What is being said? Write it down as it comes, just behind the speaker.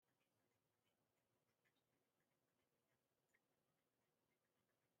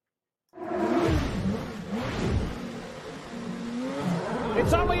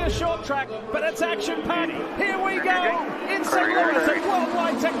It's only a short track, but it's action-packed. Here we go in St. Louis at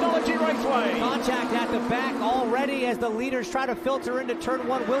Worldwide Technology Raceway. Contact at the back already as the leaders try to filter into turn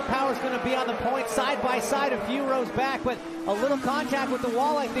one. Will Power's going to be on the point side by side, a few rows back, but a little contact with the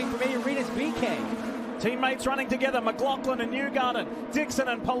wall, I think, for maybe Arenas BK. Teammates running together, McLaughlin and Newgarden, Dixon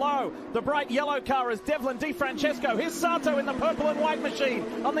and Palou. The bright yellow car is Devlin DiFrancesco. Here's Sato in the purple and white machine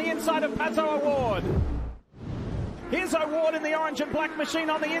on the inside of Pato Award. Here's Award in the orange and black machine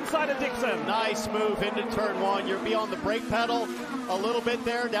on the inside of Dixon. Nice move into turn one. You're beyond the brake pedal a little bit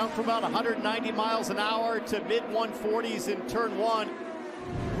there, down from about 190 miles an hour to mid-140s in turn one.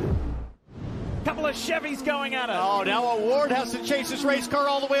 Couple of Chevys going at it. Oh, now Award has to chase his race car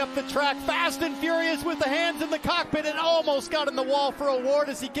all the way up the track. Fast and furious with the hands in the cockpit and almost got in the wall for Award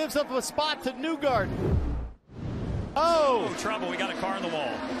as he gives up a spot to Newgarden. Oh, trouble. We got a car in the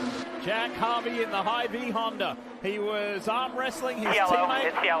wall. Jack Harvey in the Hy-Vee Honda. He was arm wrestling his teammate.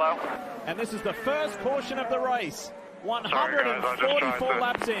 It's yellow. And this is the first portion of the race. 144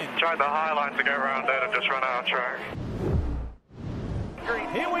 laps in. Tried the high line to go around it and just run out of track.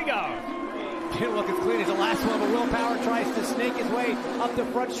 Here we go. Didn't look as clean as the last one, but Will Power tries to snake his way up the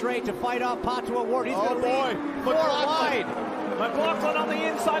front straight to fight off Pato Award. He's going to lead four wide. McLaughlin on the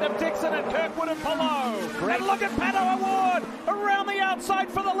inside of Dixon and Kirkwood and Palou. And look at Pato Award around the outside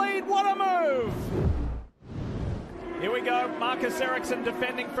for the lead. What a move. Here we go. Marcus Ericsson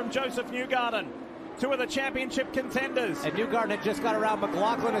defending from Joseph Newgarden. Two of the championship contenders. And Newgarden had just got around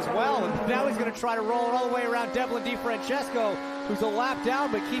McLaughlin as well. And now he's going to try to roll it all the way around Devlin DiFrancesco, who's a lap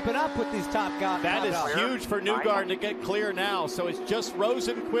down, but keeping up with these top guys. That is huge for Newgarden to get clear now. So it's just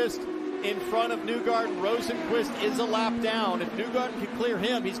Rosenquist in front of Newgarden. Rosenquist is a lap down. If Newgarden can clear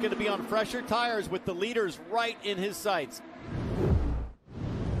him, he's going to be on fresher tires with the leaders right in his sights.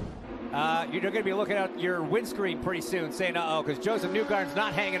 You're going to be looking at your windscreen pretty soon saying, uh-oh, because Joseph Newgarden's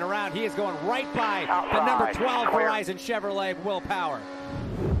not hanging around. He is going right by the number 12 Horizon Chevrolet, Will Power.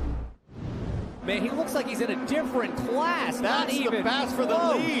 Man, he looks like he's in a different class. That's the pass for the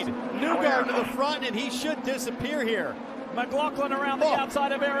lead. Newgarden to the front, and he should disappear here. McLaughlin around the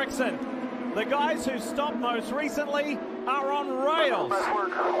outside of Ericsson. The guys who stopped most recently are on rails. Best work.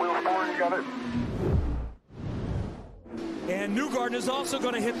 Wheel forward, you got it. And Newgarden is also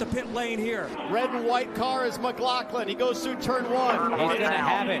going to hit the pit lane here. Red and white car is McLaughlin. He goes through turn one. He's going to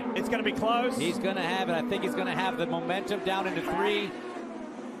have it. It's going to be close. He's going to have it. I think he's going to have the momentum down into three.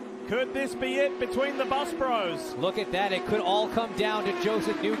 Could this be it between the bus bros? Look at that. It could all come down to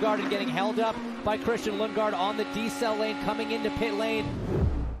Joseph Newgarden getting held up by Christian Lundgaard on the D-cell lane, coming into pit lane.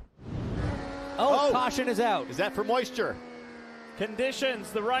 Oh, caution is out. Is that for moisture?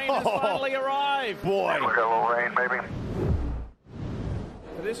 Conditions. The rain has finally arrived. Boy. We got a little rain, baby.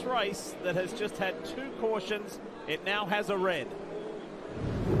 For this race that has just had two cautions, it now has a red.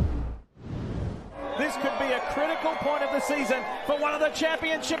 This could be a critical point of the season for one of the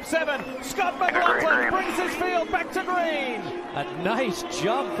Championship 7. Scott McLaughlin brings his field back to green. A nice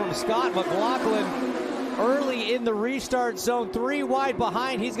jump from Scott McLaughlin early in the restart zone. 3 wide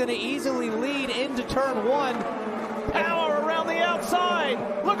behind. He's going to easily lead into turn one. Power around the outside.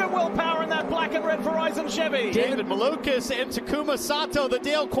 Look at Will Power in that black and red Verizon Chevy. David Malukas and Takuma Sato, the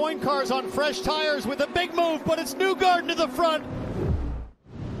Dale Coyne cars on fresh tires with a big move, but it's Newgarden to the front.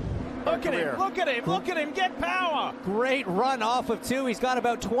 Look at him, look at him, look at him, get power. Great run off of 2. He's got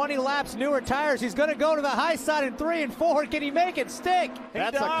about 20 laps, newer tires. He's going to go to the high side in 3 and 4. Can he make it stick?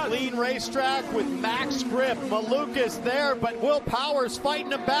 That's a clean racetrack with max grip. Malukas there, but Will Power's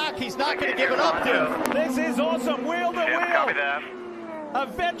fighting him back. He's not going to give it up to him. This is awesome, wheel to wheel. A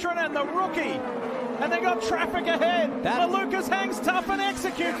veteran and the rookie. And they got traffic ahead. Malukas hangs tough and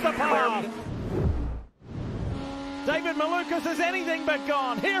executes the path. David Malukas is anything but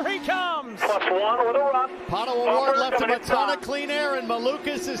gone. Here he comes. +1 with a run. Pato Award left him a ton of clean air, and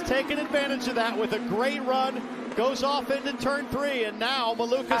Malukas is taking advantage of that with a great run. Goes off into turn 3, and now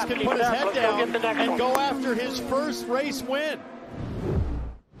Malukas can put his head down and go after his first race win.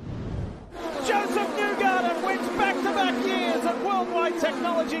 Joseph Newgarden wins back-to-back years at Worldwide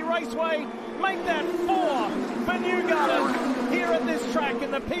Technology Raceway. Make that 4 for Newgarden here at this track in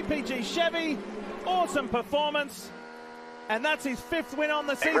the PPG Chevy. Awesome performance. And that's his 5th win on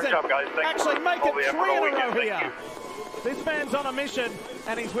the season. Job, guys. Actually, make it 3 in a row Thank here. you. This man's on a mission,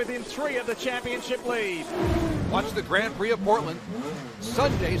 and he's within 3 of the championship lead. Watch the Grand Prix of Portland,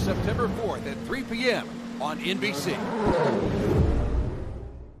 Sunday, September 4th at 3 p.m. on NBC.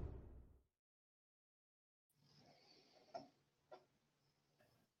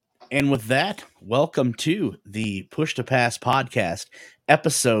 And with that, welcome to the Push to Pass podcast,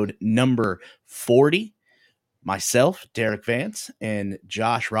 episode number 40. myself, Derek Vance, and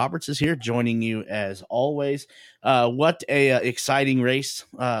Josh Roberts is here joining you as always. What a exciting race.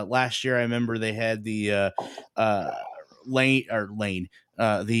 Last year, I remember they had the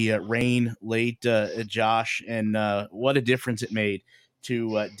rain late, Josh, and what a difference it made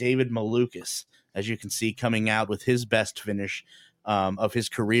to David Malukas, as you can see, coming out with his best finish of his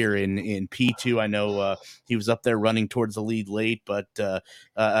career in P2. I know he was up there running towards the lead late, but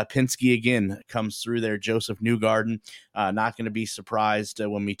Penske again comes through there. Joseph Newgarden, not going to be surprised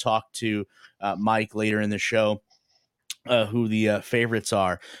when we talk to Mike later in the show. Who the favorites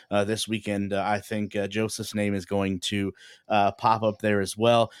are this weekend. I think Joseph's name is going to pop up there as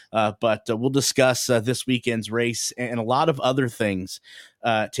well. But we'll discuss this weekend's race and a lot of other things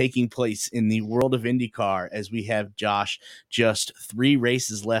taking place in the world of IndyCar as we have, Josh, just 3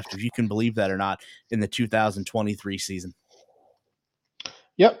 races left, if you can believe that or not, in the 2023 season.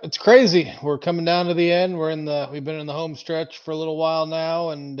 Yep, it's crazy. We're coming down to the end. We've been in the home stretch for a little while now,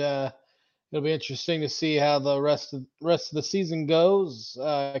 and it'll be interesting to see how the rest of the season goes.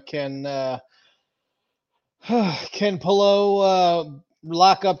 Can Palou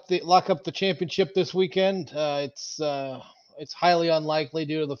lock up the championship this weekend? It's highly unlikely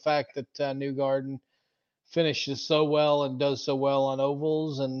due to the fact that Newgarden finishes so well and does so well on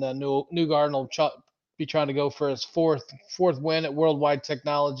ovals, and Newgarden will be trying to go for his fourth win at Worldwide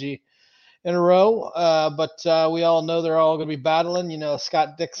Technology in a row. But we all know they're all going to be battling. You know,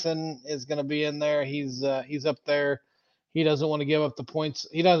 Scott Dixon is going to be in there. He's up there. He doesn't want to give up the points.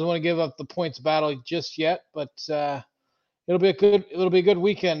 He doesn't want to give up the points battle just yet. But it'll be a good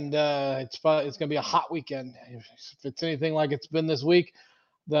weekend. It's going to be a hot weekend. If it's anything like it's been this week,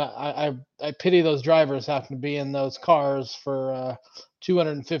 I pity those drivers having to be in those cars for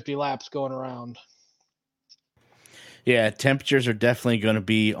 250 laps going around. Yeah, temperatures are definitely going to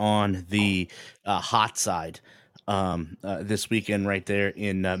be on the hot side this weekend right there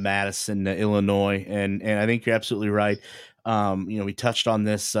in Madison, Illinois. And I think you're absolutely right. We touched on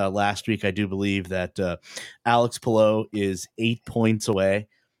this last week. I do believe that Alex Palou is 8 points away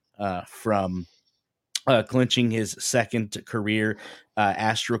from clinching his second career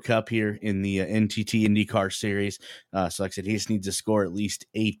Astro Cup here in the NTT IndyCar Series. So like I said, he just needs to score at least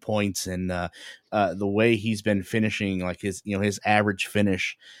 8 points. And the way he's been finishing, like his average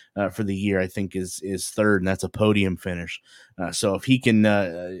finish for the year, I think is third, and that's a podium finish. So if he can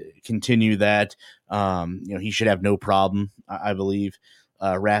continue that, he should have no problem, I believe,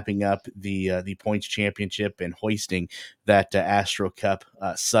 wrapping up the points championship and hoisting that Astro Cup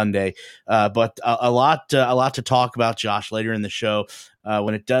Sunday. But a lot to talk about, Josh, later in the show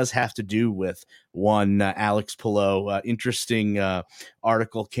when it does have to do with one Alex Palou. Interesting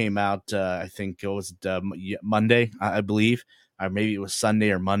article came out, I think it was Monday, I believe, or maybe it was Sunday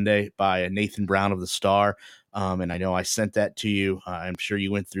or Monday, by Nathan Brown of the Star. And I know I sent that to you. I'm sure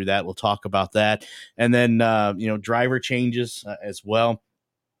you went through that. We'll talk about that. And then, driver changes as well.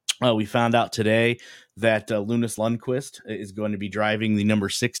 We found out today that Linus Lundqvist is going to be driving the number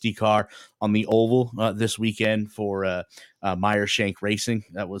 60 car on the oval this weekend for Meyer-Shank Racing.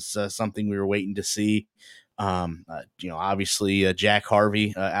 That was something we were waiting to see. Obviously Jack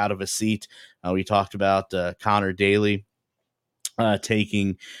Harvey out of a seat. We talked about Connor Daly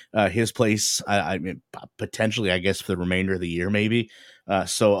taking his place. I mean, potentially, I guess, for the remainder of the year, maybe.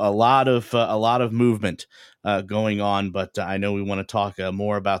 So a lot of movement going on, but I know we want to talk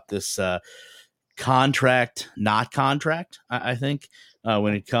more about this contract, not contract. I think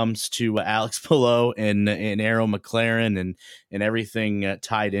when it comes to Alex Palou and Arrow McLaren and everything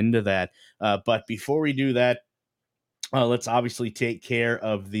tied into that. But before we do that, let's obviously take care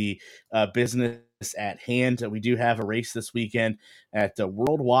of the business at hand. We do have a race this weekend at the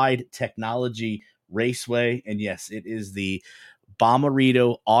Worldwide Technology Raceway, and yes, it is the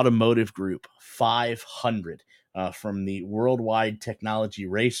Bommarito Automotive Group 500 from the Worldwide Technology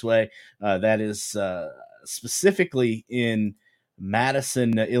Raceway. That is specifically in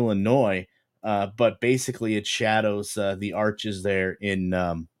Madison, Illinois, but basically it shadows the arches there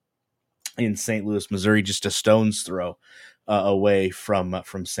in St. Louis, Missouri, just a stone's throw away from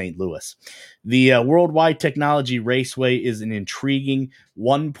St. Louis. The Worldwide Technology Raceway is an intriguing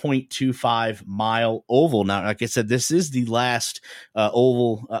 1.25 mile oval. Now, like I said, this is the last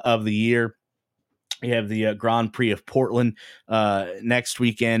oval of the year. You have the Grand Prix of Portland next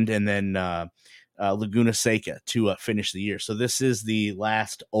weekend, and then Laguna Seca to finish the year. So this is the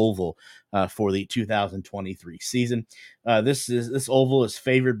last oval for the 2023 season. This oval is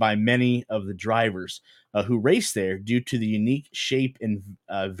favored by many of the drivers who race there due to the unique shape and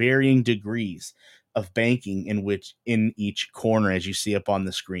varying degrees of banking in each corner, as you see up on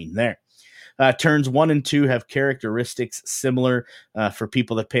the screen there. Turns 1 and 2 have characteristics similar for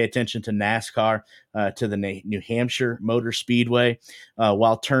people that pay attention to NASCAR to the New Hampshire Motor Speedway,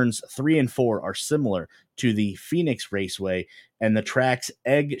 while turns 3 and 4 are similar to the Phoenix Raceway, and the track's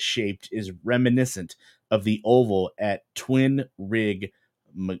egg-shaped is reminiscent of the oval at Twin Rig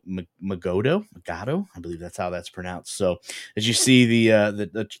Magodo, I believe that's how that's pronounced. So as you see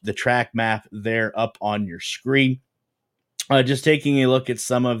the track map there up on your screen, just taking a look at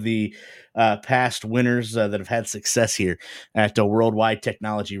some of the past winners that have had success here at the Worldwide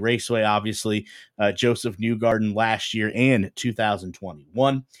Technology Raceway. Obviously, Joseph Newgarden last year and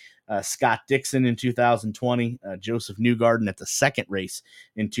 2021. Scott Dixon in 2020, Joseph Newgarden at the second race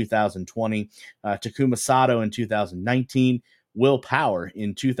in 2020, Takuma Sato in 2019, Will Power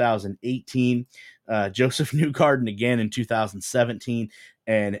in 2018, Joseph Newgarden again in 2017,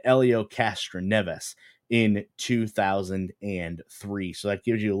 and Elio Castroneves in 2003. So that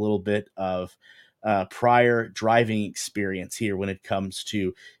gives you a little bit of prior driving experience here when it comes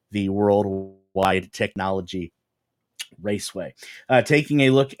to the Worldwide Technology Raceway. Taking a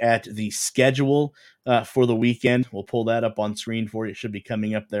look at the schedule for the weekend, we'll pull that up on screen for you. It should be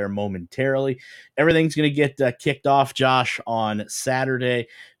coming up there momentarily. Everything's going to get kicked off, Josh, on Saturday,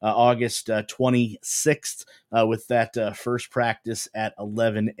 August 26th, with that first practice at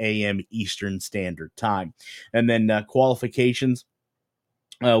 11 a.m. Eastern Standard Time. And then qualifications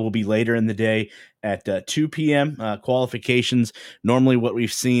will be later in the day at 2 p.m. Qualifications, normally what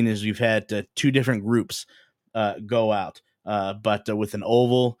we've seen is we've had 2 different groups go out. But with an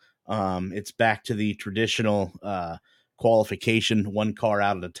oval, it's back to the traditional qualification, 1 car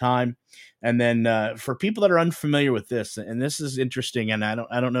out at a time. And then for people that are unfamiliar with this, and this is interesting, and I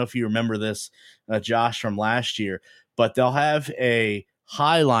don't know if you remember this, Josh, from last year, but they'll have a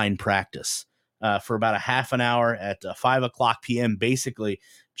high line practice for about a half an hour at 5 o'clock p.m., basically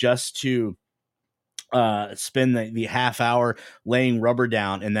just to spend the half hour laying rubber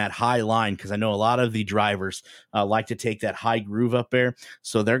down in that high line, because I know a lot of the drivers like to take that high groove up there,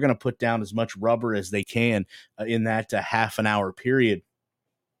 so they're going to put down as much rubber as they can in that half an hour period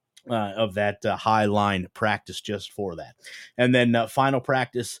of that high line practice just for that. And then final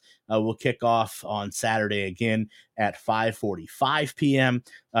practice will kick off on Saturday again at 5:45 p.m.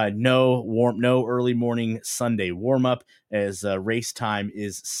 No early morning Sunday warm up, as race time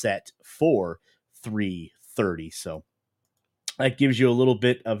is set for 3:30. So that gives you a little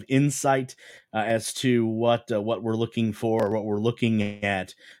bit of insight as to what we're looking for, or what we're looking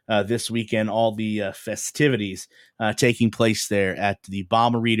at this weekend. All the festivities taking place there at the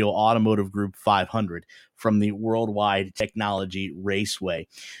Bommarito Automotive Group 500 from the Worldwide Technology Raceway.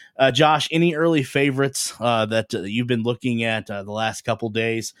 Josh, any early favorites that you've been looking at the last couple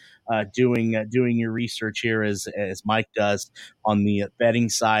days, doing your research here as Mike does on the betting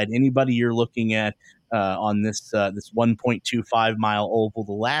side? Anybody you're looking at on this 1.25 mile oval,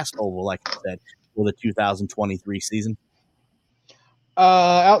 the last oval, like I said, for the 2023 season?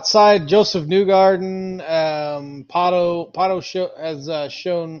 Outside Joseph Newgarden, Pato has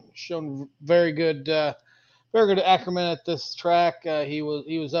shown very good acumen at this track. He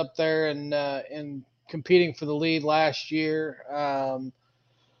was up there and competing for the lead last year.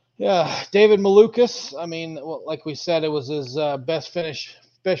 Yeah, David Malukas. I mean, like we said, it was his best finish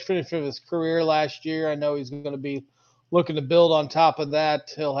of his career last year. I know he's going to be looking to build on top of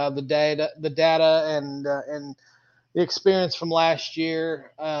that. He'll have the data and the experience from last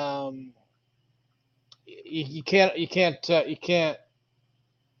year.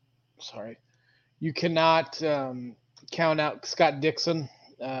 You cannot count out Scott Dixon.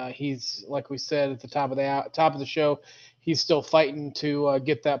 He's, like we said at the top of the show, he's still fighting to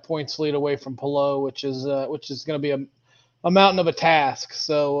get that points lead away from Palou, which is going to be a mountain of a task.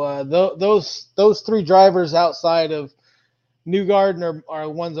 So those 3 drivers outside of Newgarden are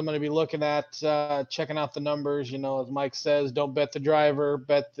ones I'm going to be looking at, checking out the numbers. You know, as Mike says, don't bet the driver,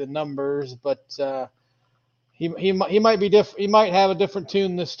 bet the numbers. But he might be he might have a different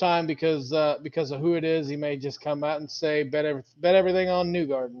tune this time because of who it is. He may just come out and say bet everything on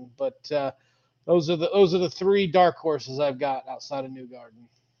Newgarden. But those are the 3 dark horses I've got outside of Newgarden.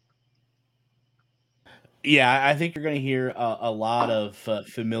 Yeah, I think you're going to hear a lot of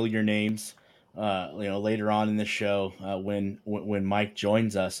familiar names, later on in the show when Mike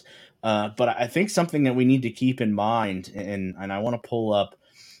joins us. But I think something that we need to keep in mind, and I want to pull up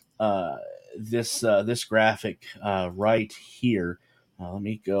this graphic right here. Let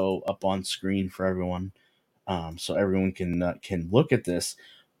me go up on screen for everyone, so everyone can look at this.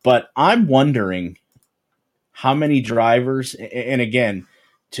 But I'm wondering how many drivers, and again,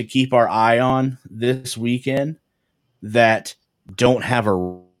 to keep our eye on this weekend, that don't have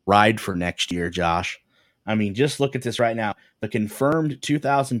a ride for next year, Josh. I mean, just look at this right now. The confirmed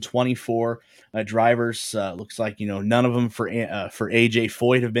 2024 drivers looks like none of them for AJ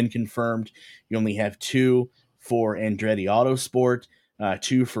Foyt have been confirmed. You only have 2 for Andretti Autosport,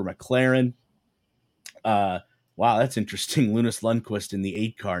 2 for McLaren. Wow, that's interesting. Linus Lundqvist in the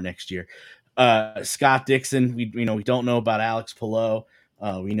 8 car next year. Scott Dixon, we don't know about Alex Palou.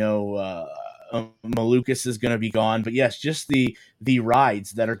 We know Malukas is going to be gone, but yes, just the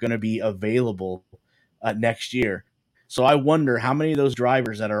rides that are going to be available next year. So I wonder how many of those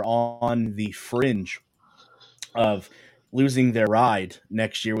drivers that are on the fringe of losing their ride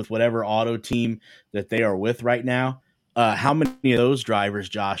next year with whatever auto team that they are with right now. How many of those drivers,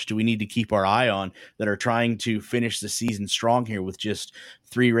 Josh, do we need to keep our eye on that are trying to finish the season strong here with just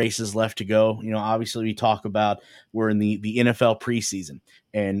 3 races left to go? Obviously we talk about we're in the NFL preseason,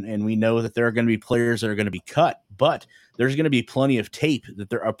 and we know that there are going to be players that are going to be cut, but there's going to be plenty of tape, that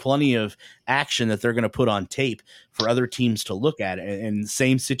there are plenty of action that they're going to put on tape for other teams to look at. And the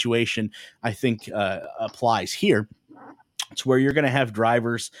same situation, I think, applies here. It's where you're going to have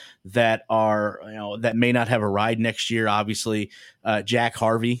drivers that are, that may not have a ride next year. Obviously, Jack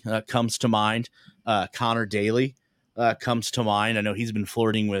Harvey comes to mind. Connor Daly comes to mind. I know he's been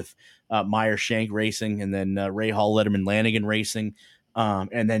flirting with Meyer Shank Racing, and then Ray Hall, Letterman Lanigan Racing,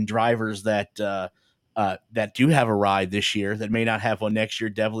 and then drivers that do have a ride this year that may not have one next year.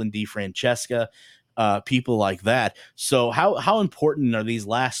 Devlin DeFrancesca, people like that. So how important are these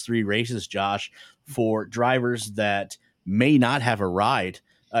last 3 races, Josh, for drivers that may not have a ride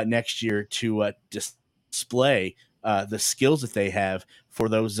next year to display the skills that they have for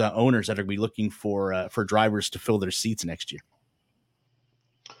those owners that are going to be looking for drivers to fill their seats next year?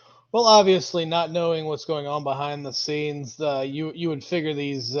 Well, obviously, not knowing what's going on behind the scenes, you would figure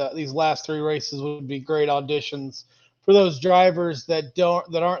these last 3 races would be great auditions for those drivers that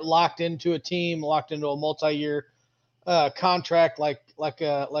aren't locked into a team, locked into a multi-year contract like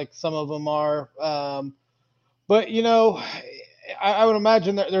some of them are. But I would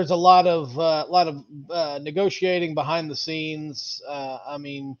imagine that there's a lot of negotiating behind the scenes. I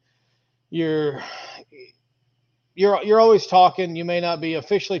mean, you're always talking. You may not be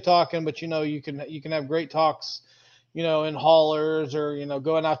officially talking, but you can have great talks, in haulers or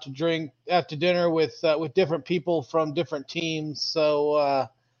going out to dinner with different people from different teams. So,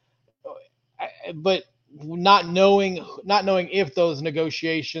 but not knowing if those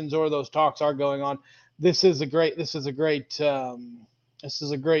negotiations or those talks are going on, this is a great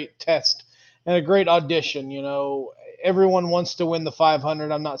test and a great audition. Everyone wants to win the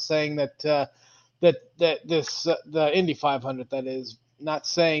 500. I'm not saying that the Indy 500, that is, not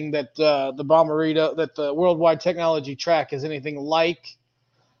saying that the Bommarito, that the Worldwide Technology track is anything like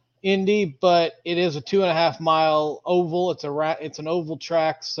Indy, but it is a 2.5 mile oval. It's an oval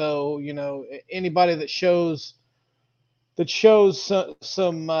track, so anybody that shows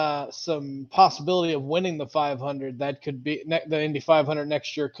some possibility of winning the 500, that could be the Indy 500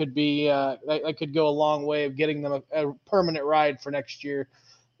 next year. Could be that could go a long way of getting them a permanent ride for next year,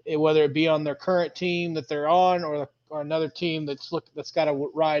 whether it be on their current team that they're on or another team that's got a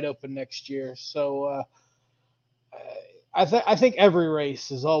ride open next year. So I think every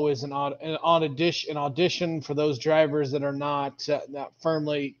race is always an audition for those drivers that are not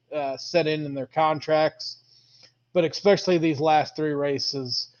firmly set in their contracts. But especially these last 3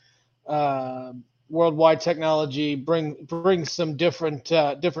 races, Worldwide Technology brings some different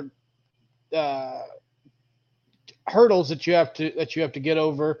hurdles that you have to get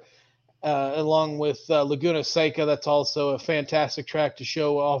over, along with Laguna Seca. That's also a fantastic track to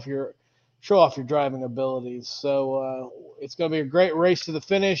show off your driving abilities. So it's going to be a great race to the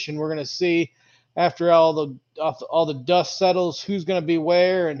finish, and we're going to see, after all the dust settles, who's going to be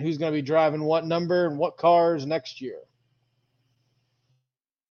where and who's going to be driving what number and what cars next year.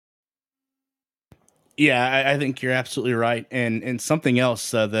 Yeah, I think you're absolutely right. And something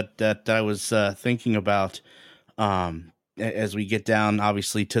else that I was thinking about as we get down,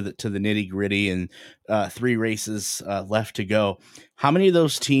 obviously, to the nitty gritty, and 3 races left to go. How many of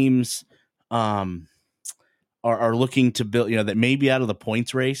those teams are looking to build, that may be out of the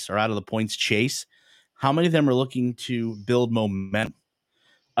points race or out of the points chase? How many of them are looking to build momentum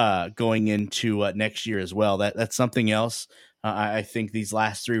going into next year as well? That's something else. I think these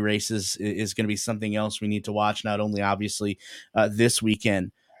last 3 races is going to be something else we need to watch. Not only obviously this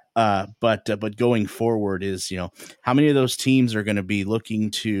weekend, but going forward is, how many of those teams are going to be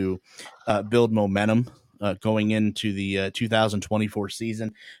looking to build momentum going into the 2024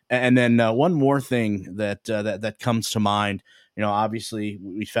 season. And then one more thing that comes to mind. Obviously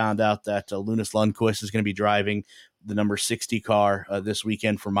we found out that Linus Lundqvist is going to be driving the number 60 car this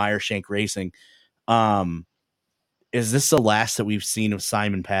weekend for Meyershank Racing. Is this the last that we've seen of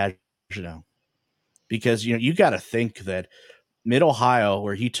Simon Pagenaud? Because you got to think that Mid Ohio,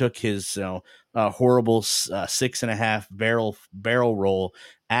 where he took his horrible 6.5 barrel roll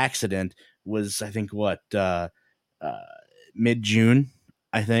accident, was I think mid June,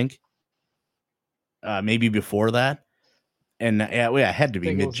 I think, maybe before that, and it had to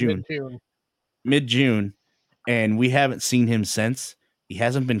be mid June, and we haven't seen him since. He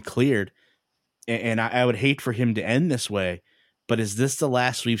hasn't been cleared, and I would hate for him to end this way. But is this the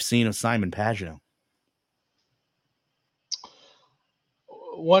last we've seen of Simon Pagenaud?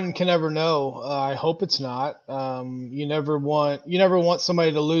 One can never know. I hope it's not. You never want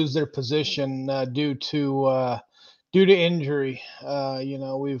somebody to lose their position due to injury.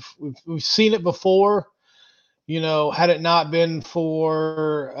 We've seen it before. Had it not been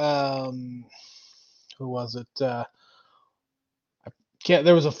for who was it? There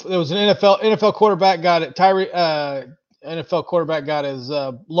was an NFL quarterback got it. NFL quarterback got his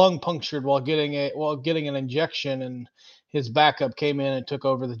lung punctured while getting an injection, and his backup came in and took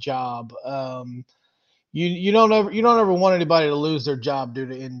over the job. You don't ever want anybody to lose their job due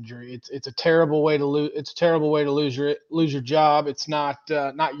to injury. It's a terrible way to lose. It's a terrible way to lose your job. It's not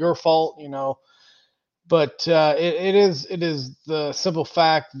your fault, but it is the simple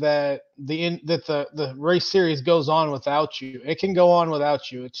fact that the race series goes on without you. It can go on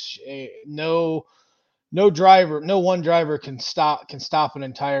without you. It's no one driver can stop an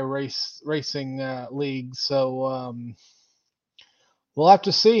entire racing league. So we'll have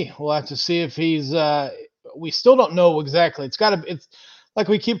to see. We'll have to see if he's. We still don't know exactly. It's like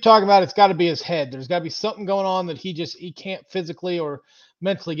we keep talking about. It's got to be his head. There's got to be something going on that he can't physically or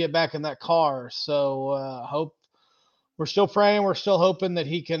mentally get back in that car. So hope. We're still praying. We're still hoping that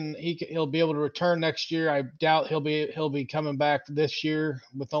he'll be able to return next year. I doubt he'll be coming back this year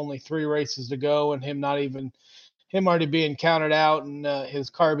with only 3 races to go, and him already being counted out, and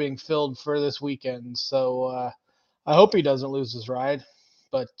his car being filled for this weekend. So I hope he doesn't lose his ride,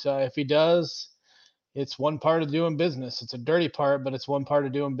 but if he does, it's one part of doing business. It's a dirty part, but it's one part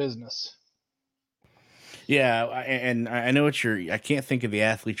of doing business. Yeah, and I know I can't think of the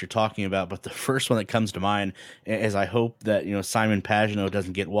athlete you're talking about, but the first one that comes to mind is I hope that Simon Pagenaud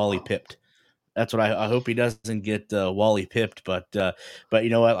doesn't get Wally pipped. That's what I hope he doesn't get Wally pipped. But you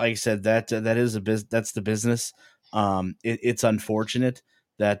know what? Like I said, that is that's the business. It's unfortunate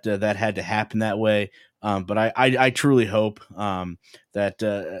that that had to happen that way. But I truly hope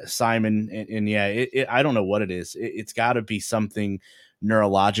that Simon and yeah, I don't know what it is. It's got to be something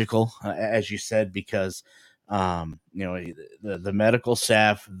neurological, as you said, because the medical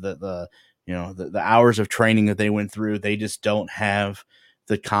staff, the hours of training that they went through, they just don't have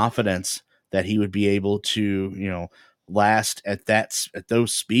the confidence that he would be able to last at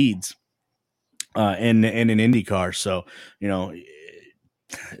those speeds in an IndyCar. So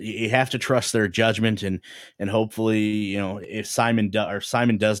you have to trust their judgment, and hopefully if Simon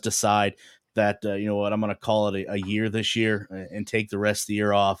does decide that what, I'm going to call it a year this year and take the rest of the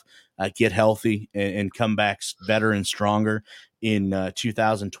year off, get healthy and come back better and stronger in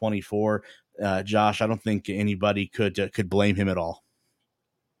 2024. Josh, I don't think anybody could blame him at all.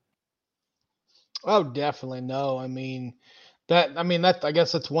 Oh, definitely no. I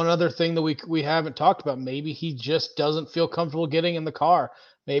guess that's one other thing that we haven't talked about. Maybe he just doesn't feel comfortable getting in the car.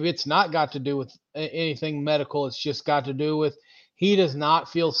 Maybe it's not got to do with anything medical. It's just got to do with he does not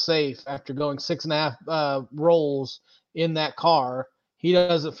feel safe after going 6.5 rolls in that car. He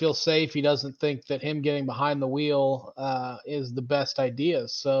doesn't feel safe. He doesn't think that him getting behind the wheel is the best idea.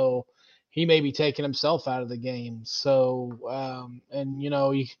 So he may be taking himself out of the game. So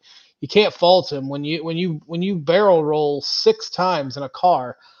you can't fault him when you barrel roll 6 times in a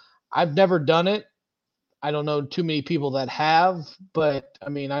car. I've never done it. I don't know too many people that have, but I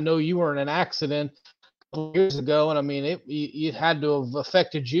know you were in an accident a couple years ago, and it had to have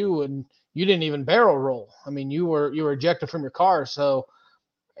affected you, and you didn't even barrel roll. You were ejected from your car, so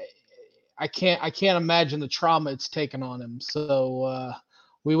I can't imagine the trauma it's taken on him. So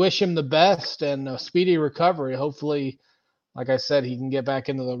we wish him the best and a speedy recovery. Hopefully, like I said, he can get back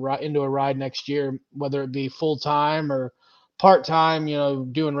into a ride next year, whether it be full time or part time.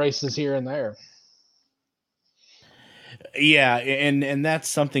 Doing races here and there. Yeah, and that's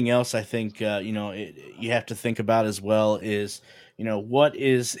something else I think you have to think about as well is what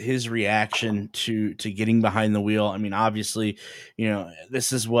is his reaction to getting behind the wheel. Obviously,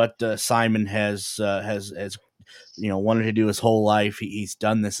 this is what Simon has wanted to do his whole life. He's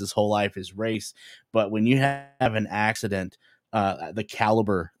done this his whole life, his race. But when you have an accident, the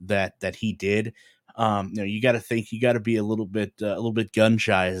caliber that he did, You got to think, you got to be a little bit gun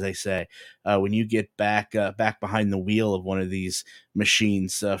shy, as they say, when you get back behind the wheel of one of these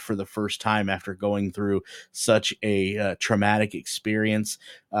machines for the first time after going through such a traumatic experience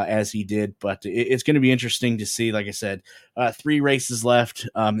as he did. But it's going to be interesting to see. Like I said, 3 races left.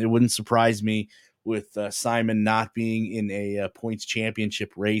 It wouldn't surprise me with Simon not being in a points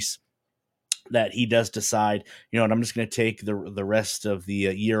championship race, that he does decide, and I'm just going to take the rest of the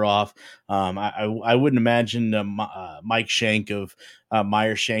year off. I wouldn't imagine Mike Shank of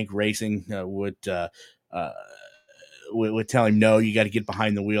Meyer Shank Racing would tell him, no, you got to get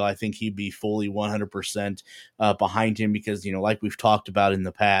behind the wheel. I think he'd be fully 100% behind him because, like we've talked about in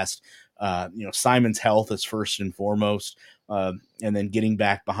the past, Simon's health is first and foremost. And then getting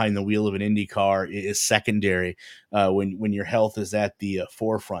back behind the wheel of an Indy car is secondary when your health is at the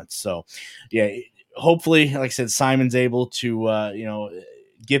forefront. So, yeah, hopefully, like I said, Simon's able to,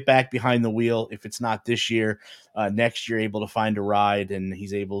 get back behind the wheel. If it's not this year, next year, able to find a ride, and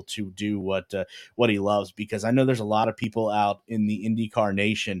he's able to do what he loves. Because I know there's a lot of people out in the IndyCar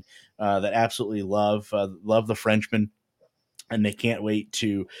nation that absolutely love the Frenchman, and they can't wait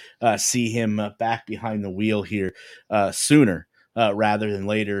to see him back behind the wheel here sooner rather than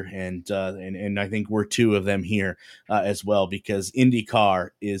later. And I think we're 2 of them here as well, because IndyCar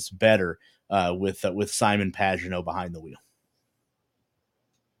is better with Simon Pagenaud behind the wheel.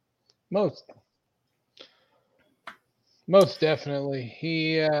 Most definitely.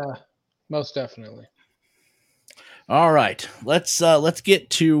 He most definitely. All right, let's get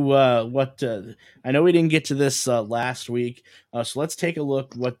to what I know we didn't get to this last week, so let's take a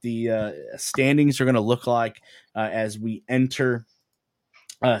look what the standings are going to look like as we enter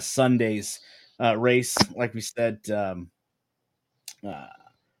Sunday's race. Like we said, what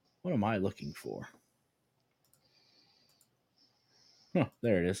am I looking for?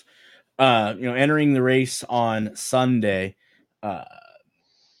 There it is. Entering the race on Sunday,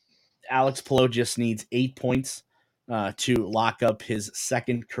 Alex Palou just needs 8 points to lock up his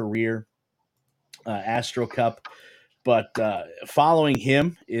second career Astro Cup. But following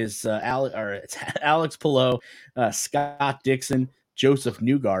him is Alex Palou, Scott Dixon, Joseph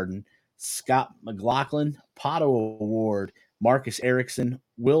Newgarden, Scott McLaughlin, Pato Award, Marcus Ericsson,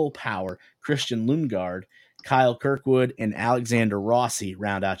 Will Power, Christian Lundgaard, Kyle Kirkwood, and Alexander Rossi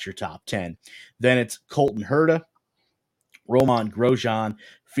round out your top 10. Then it's Colton Herta, Roman Grosjean,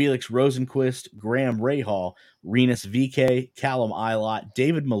 Felix Rosenquist, Graham Rahal, Rinus VeeKay, Callum Ilott,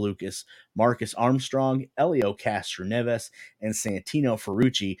 David Malukas, Marcus Armstrong, Elio Castroneves, and Santino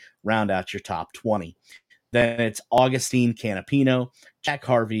Ferrucci round out your top 20. Then it's Augustine Canapino, Jack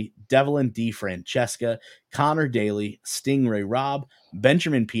Harvey, Devlin DeFrancesca, Connor Daly, Stingray Robb,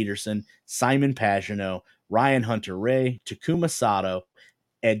 Benjamin Peterson, Simon Pagenaud, Ryan Hunter-Reay, Takuma Sato,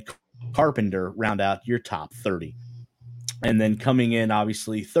 Ed Carpenter round out your top 30. And then coming in,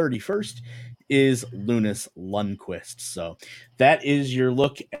 obviously, 31st is Linus Lundqvist. So that is your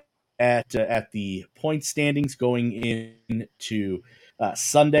look at the point standings going into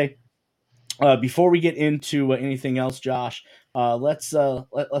Sunday. Before we get into anything else, Josh, let's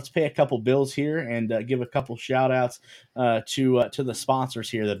pay a couple bills here and give a couple shout outs to the sponsors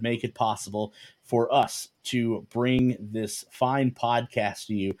here that make it possible for us to bring this fine podcast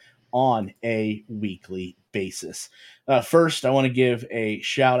to you on a weekly basis. First, I want to give a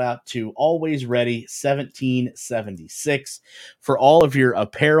shout out to Always Ready 1776 for all of your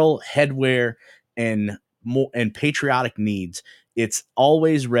apparel, headwear, and patriotic needs. It's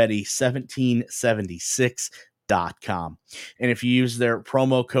Always Ready 1776.com. And if you use their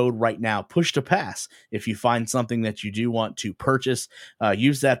promo code right now, push to pass, if you find something that you do want to purchase,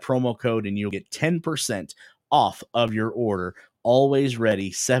 use that promo code and you'll get 10% off of your order. Always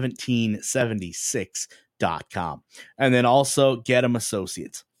Ready 1776.com. And then also Get 'em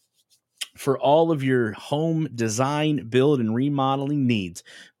Associates. For all of your home design, build, and remodeling needs,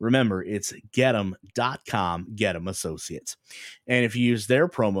 remember, it's getem.com, Get 'em Associates. And if you use their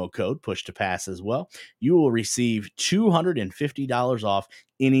promo code, push to pass as well, you will receive $250 off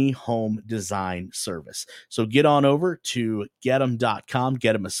any home design service. So get on over to getem.com,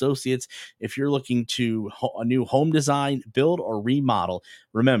 Get 'em Associates. If you're looking to a new home design, build, or remodel,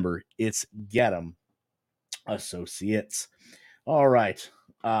 remember, it's Get 'em Associates. All right.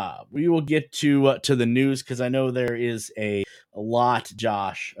 We will get to the news because I know there is a lot,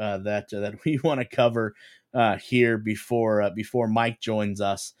 Josh, that we want to cover here before Mike joins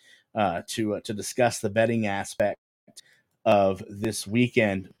us to discuss the betting aspect of this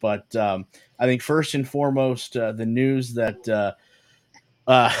weekend. But I think first and foremost, the news that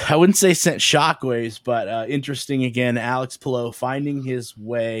I wouldn't say sent shockwaves, but interesting again. Alex Palou finding his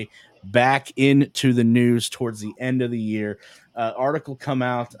way back into the news towards the end of the year. Article come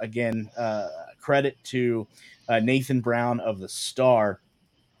out again. Credit to Nathan Brown of the Star.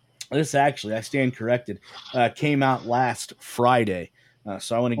 This actually, I stand corrected, came out last Friday.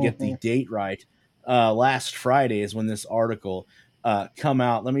 So I want to get the date right. Last Friday is when this article come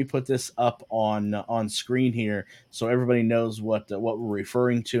out. Let me put this up on screen here so everybody knows what we're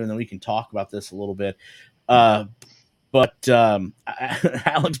referring to, and then we can talk about this a little bit. But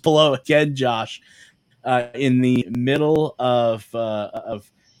Alex Palou again, Josh, in the middle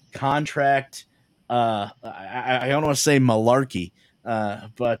of contract. I don't want to say malarkey,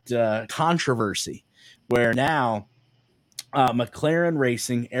 but controversy, where now McLaren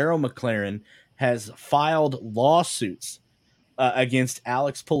Racing, Arrow McLaren, has filed lawsuits against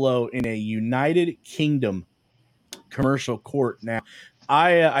Alex Palou in a United Kingdom commercial court. Now,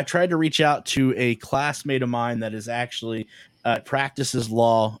 I tried to reach out to a classmate of mine that is actually practices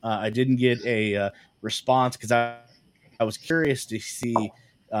law. I didn't get a response because I was curious to see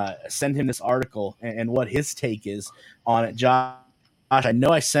send him this article and what his take is on it. Josh, I know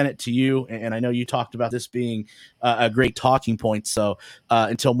I sent it to you, and I know you talked about this being a great talking point. So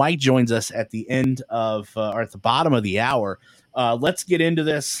until Mike joins us at the end of or at the bottom of the hour, let's get into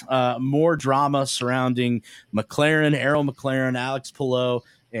this. More drama surrounding McLaren, Arrow McLaren, Alex Palou,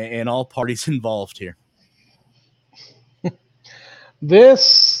 and all parties involved here.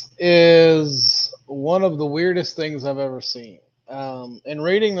 This is one of the weirdest things I've ever seen. In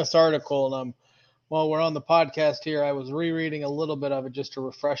reading this article, and while we're on the podcast here, I was rereading a little bit of it just to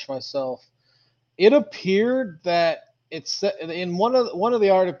refresh myself. It appeared that it said in one of the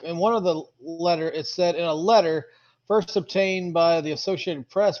article in one of the letter, it said in a letter first obtained by the Associated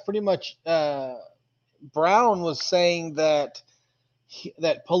Press, pretty much Brown was saying that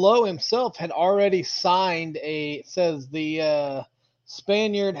Palou himself had already signed it says the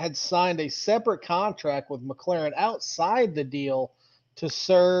Spaniard had signed a separate contract with McLaren outside the deal to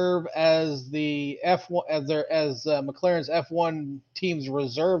serve as the F1 as McLaren's F1 team's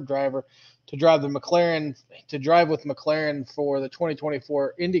reserve driver to drive with McLaren for the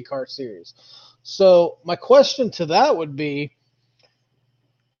 2024 IndyCar series. So my question to that would be,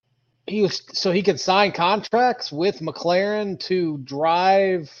 he could sign contracts with McLaren to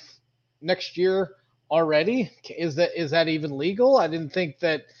drive next year already? Is that even legal? I didn't think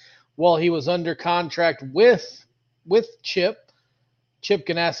that while he was under contract with Chip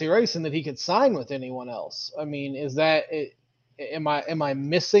Ganassi Racing that he could sign with anyone else. I mean, is that am I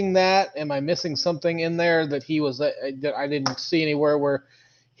missing that? Am I missing something in there that he was that I didn't see anywhere where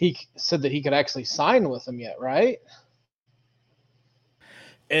he said that he could actually sign with him yet, right?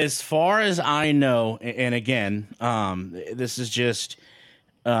 As far as I know, and again, this is just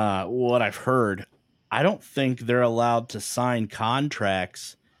what I've heard. I don't think they're allowed to sign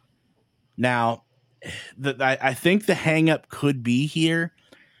contracts. Now, I think the hang-up could be here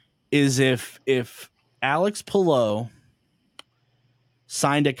is if Alex Palou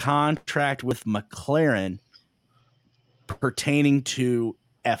signed a contract with McLaren pertaining to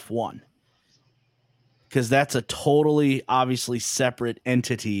F1, because that's a totally obviously separate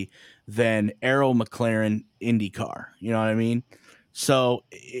entity than Arrow McLaren IndyCar. You know what I mean? So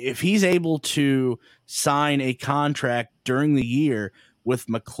if he's able to sign a contract during the year with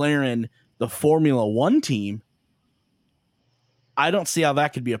McLaren, the Formula One team, I don't see how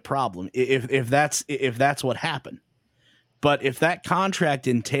that could be a problem if that's what happened. But if that contract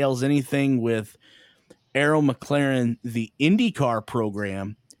entails anything with Arrow McLaren, the IndyCar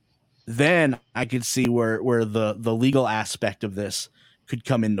program, then I could see where the legal aspect of this could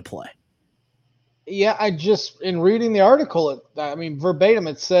come into play. Yeah, in reading the article, verbatim,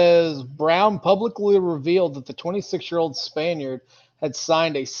 it says Brown publicly revealed that the 26-year-old Spaniard had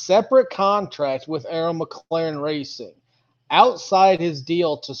signed a separate contract with Arrow McLaren Racing outside his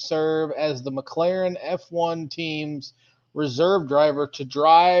deal to serve as the McLaren F1 team's reserve driver to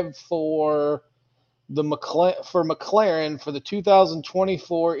drive for McLaren for the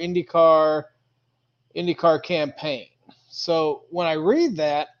 2024 IndyCar campaign. So when I read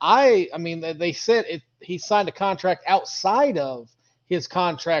that, they said he signed a contract outside of his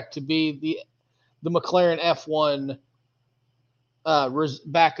contract to be the McLaren F1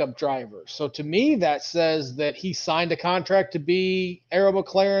 backup driver. So to me, that says that he signed a contract to be Arrow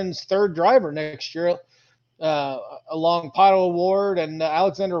McLaren's third driver next year, along Pato O'Ward and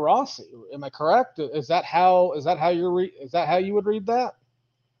Alexander Rossi. Am I correct? Is that how you would read that?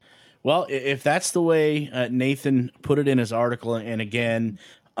 Well, if that's the way Nathan put it in his article, and again,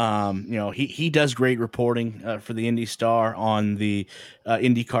 He does great reporting for the Indy Star on the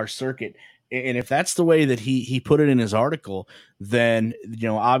IndyCar circuit. And if that's the way that he put it in his article, then,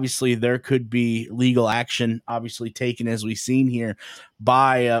 obviously there could be legal action, obviously taken, as we've seen here,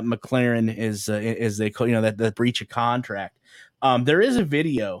 by McLaren as they call, that the breach of contract. There is a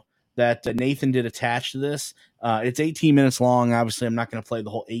video that Nathan did attach to this. It's 18 minutes long. Obviously, I'm not going to play the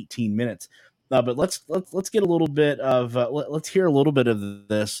whole 18 minutes. But let's get a little bit of let's hear a little bit of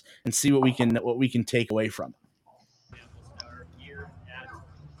this and see what we can take away from it. Here at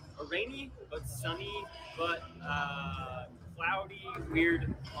a rainy but sunny but cloudy,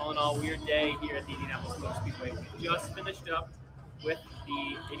 weird, all in all, weird day here at the Indianapolis Motor Speedway. We just finished up with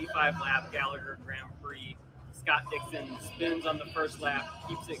the 85 lap Gallagher Grand Prix. Scott Dixon spins on the first lap,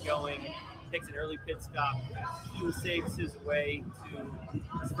 keeps it going, takes an early pit stop. He saves his way to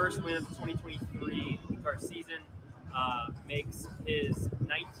his first win of the 2023 IndyCar season, makes his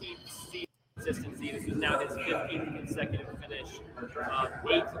 19th season consistency. This is now his 15th consecutive finish,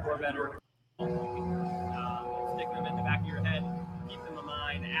 8 or better. Stick them in the back of your head, keep them in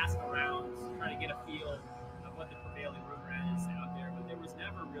mind, ask around, try to get a feel of what the prevailing rumor is out there. But there was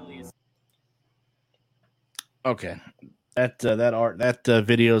never really a Okay, that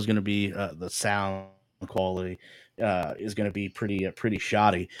video is going to be the sound quality is going to be pretty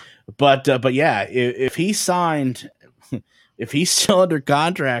shoddy, but yeah, if he signed, if he's still under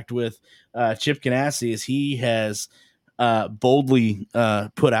contract with Chip Ganassi, as he has boldly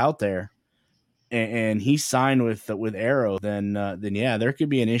put out there, and he signed with Arrow, then yeah, there could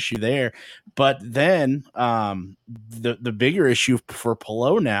be an issue there. But then the bigger issue for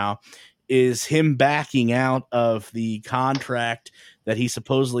Palou now is him backing out of the contract that he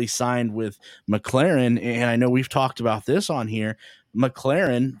supposedly signed with McLaren. And I know we've talked about this on here.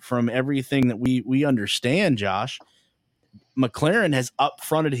 McLaren, from everything that we understand, Josh, McLaren has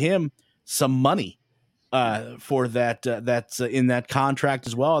upfronted him some money for that. That's in that contract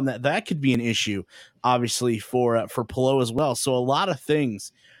as well, and that could be an issue, obviously, for Palou as well. So a lot of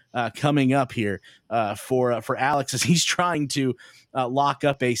things coming up here for Alex as he's trying to lock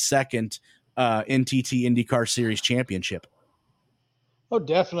up a second NTT IndyCar Series championship. Oh,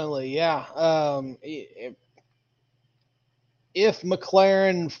 definitely, yeah. If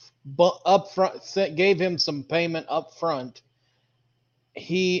McLaren up front gave him some payment up front,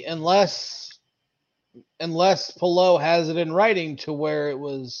 unless Palou has it in writing to where it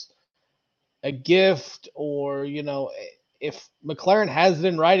was a gift, or if McLaren has it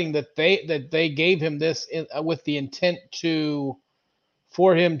in writing that they gave him this with the intent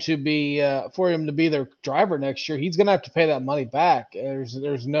for him to be their driver next year, he's going to have to pay that money back.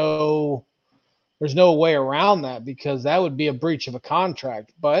 There's no way around that, because that would be a breach of a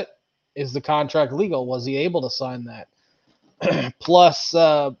contract. But is the contract legal? Was he able to sign that? Plus,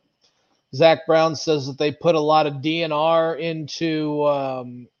 Zach Brown says that they put a lot of DNR into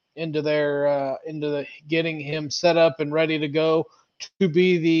the getting him set up and ready to go to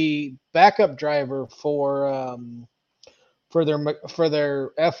be the backup driver for their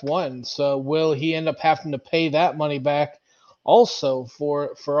F1. So will he end up having to pay that money back also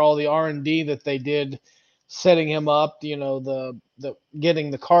for all the R&D that they did, setting him up, the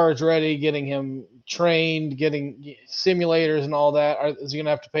getting the cars ready, getting him trained, getting simulators and all that? Is he going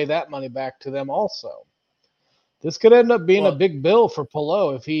to have to pay that money back to them also? This could end up being a big bill for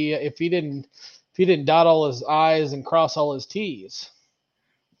Palou if he didn't dot all his I's and cross all his T's.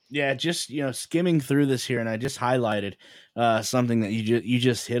 Yeah, just skimming through this here, and I just highlighted something that you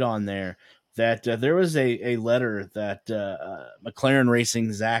just hit on there. That there was a letter that McLaren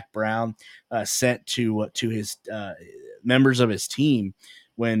Racing Zach Brown sent to his members of his team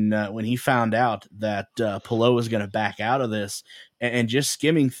when he found out that Palou was going to back out of this, and just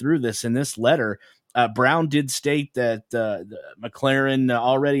skimming through this in this letter. Brown did state that McLaren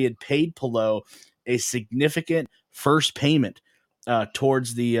already had paid Palou a significant first payment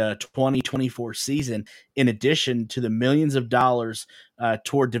towards the 2024 season, in addition to the millions of dollars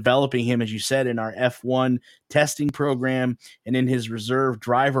toward developing him, as you said, in our F1 testing program and in his reserve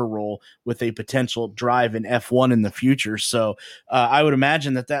driver role with a potential drive in F1 in the future. So I would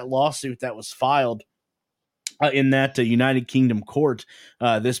imagine that lawsuit that was filed in that United Kingdom court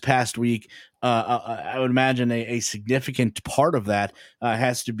this past week, I would imagine a significant part of that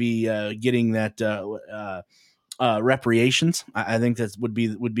has to be getting that reparations. I think that would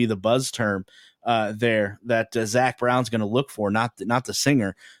be the buzz term there that Zach Brown's going to look for, not the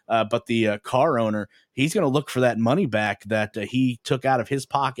singer, but the car owner. He's going to look for that money back that he took out of his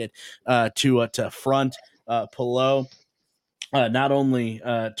pocket to front Palou not only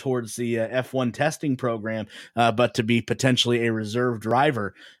towards the F1 testing program, but to be potentially a reserve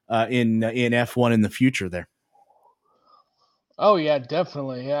driver in F1 in the future there. Oh yeah,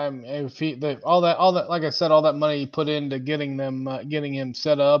 definitely. Yeah, if all that, like I said, all that money he put into getting him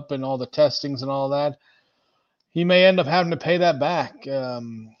set up and all the testings and all that, he may end up having to pay that back.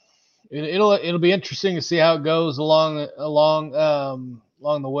 It'll be interesting to see how it goes along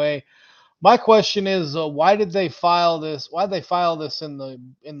the way. My question is, why did they file this? Why did they file this in the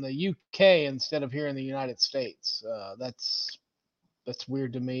UK instead of here in the United States? That's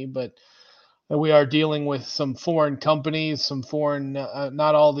weird to me, but we are dealing with some foreign companies, some foreign.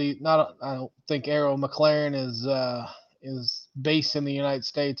 Not all the. Not. I don't think Arrow McLaren is based in the United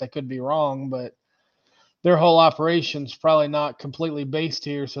States. I could be wrong, but their whole operation's probably not completely based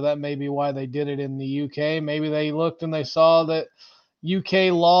here, so that may be why they did it in the UK. Maybe they looked and they saw that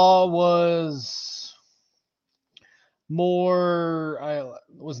UK law was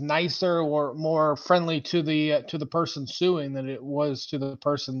nicer or more friendly to the person suing than it was to the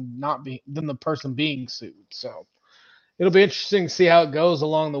person not being than the person being sued. So it'll be interesting to see how it goes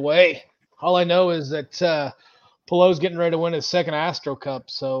along the way. All I know is that Pelot's getting ready to win his second Astro Cup,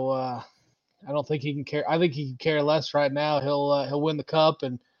 so I don't think he can care. I think he can care less right now. He'll win the cup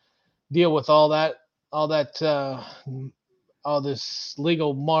and deal with all this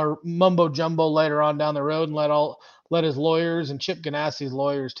legal mumbo jumbo later on down the road, and let his lawyers and Chip Ganassi's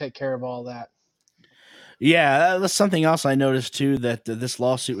lawyers take care of all that. Yeah, that's something else I noticed too. That this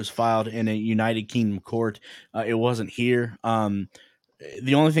lawsuit was filed in a United Kingdom court. It wasn't here.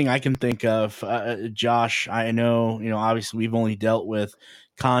 The only thing I can think of, Josh, I know, obviously we've only dealt with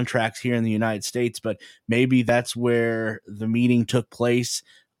contracts here in the United States, but maybe that's where the meeting took place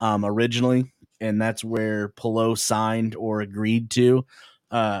originally, and that's where Pelot signed or agreed to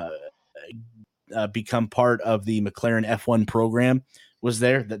become part of the McLaren F1 program. Was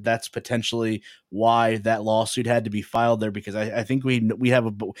there that's potentially why that lawsuit had to be filed there, because I think we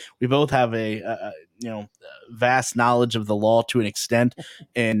both have a vast knowledge of the law to an extent,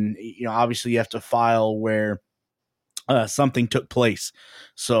 and obviously you have to file where something took place.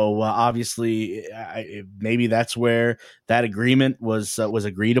 So obviously, maybe that's where that agreement was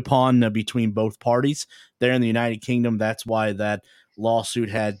agreed upon between both parties there in the United Kingdom. That's why that lawsuit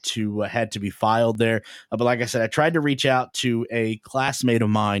had to be filed there. But like I said, I tried to reach out to a classmate of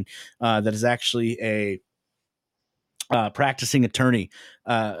mine that is actually a practicing attorney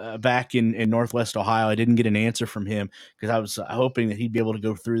back in Northwest Ohio. I didn't get an answer from him because I was hoping that he'd be able to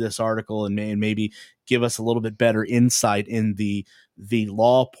go through this article and maybe give us a little bit better insight in the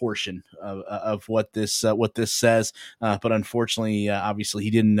law portion of what this says. But unfortunately, obviously,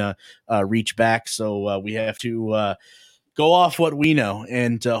 he didn't reach back. So we have to go off what we know,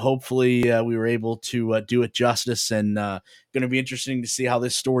 and hopefully we were able to do it justice, and going to be interesting to see how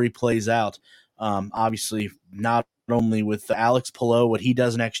this story plays out. Obviously, not only with Alex Pelot, what he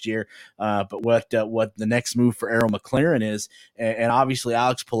does next year, but what the next move for Arrow McLaren is. And obviously,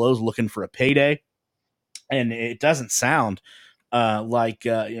 Alex Pelot's looking for a payday, and it doesn't sound like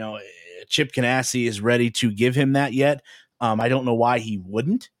Chip Ganassi is ready to give him that yet. I don't know why he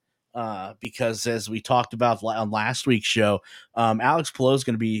wouldn't. Because as we talked about on last week's show, Alex Pelot is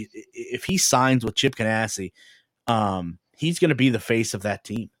going to be, if he signs with Chip Ganassi, he's going to be the face of that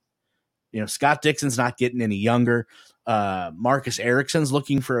team. Scott Dixon's not getting any younger. Marcus Ericsson's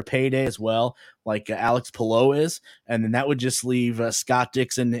looking for a payday as well, like Alex Pelot is. And then that would just leave Scott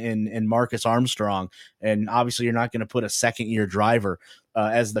Dixon and Marcus Armstrong. And obviously you're not going to put a second-year driver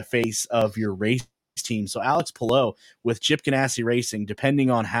as the face of your race team. So Alex Pelot with Chip Ganassi Racing,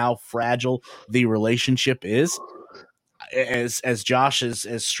 depending on how fragile the relationship is, as Josh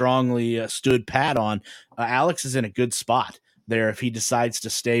has strongly stood pat on, Alex is in a good spot there if he decides to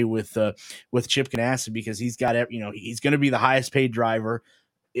stay with Chip Ganassi, because he's got he's going to be the highest paid driver.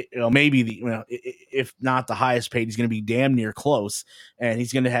 Maybe if not the highest paid, he's going to be damn near close, and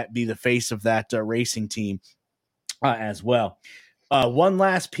he's going to be the face of that racing team as well. One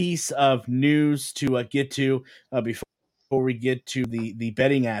last piece of news to get to before we get to the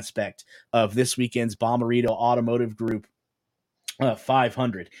betting aspect of this weekend's Bommarito Automotive Group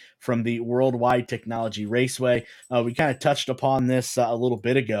 500 from the Worldwide Technology Raceway. We kind of touched upon this a little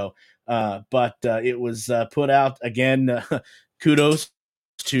bit ago, but it was put out again. Kudos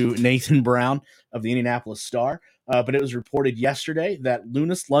to Nathan Brown of the Indianapolis Star. But it was reported yesterday that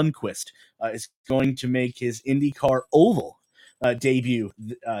Linus Lundqvist is going to make his IndyCar Oval debut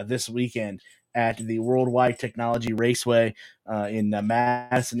this weekend at the Worldwide Technology Raceway in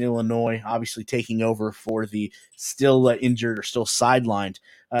Madison, Illinois, obviously taking over for the still injured or still sidelined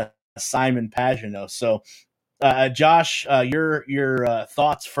Simon Pagenaud. So Josh, your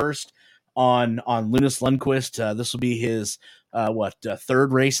thoughts first on Linus Lundqvist. This will be his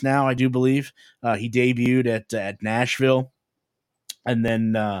third race now, I do believe. He debuted at Nashville, and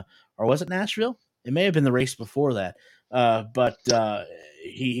then or was it Nashville? It may have been the race before that. But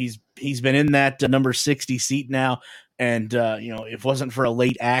he's been in that number 60 seat now, and if it wasn't for a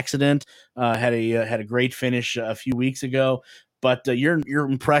late accident, had a great finish a few weeks ago. But your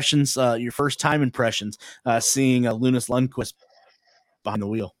impressions, your first time impressions, seeing Linus Lundqvist behind the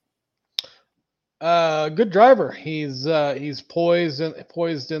wheel. Good driver. He's poised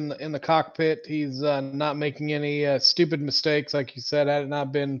in the cockpit. He's not making any stupid mistakes, like you said. Had it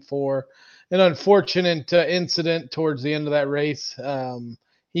not been for an unfortunate incident towards the end of that race,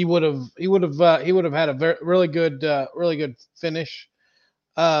 he would have had a really good finish.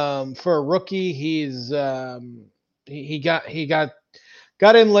 For a rookie, he got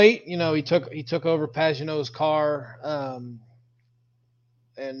in late. He took over Pagenaud's car.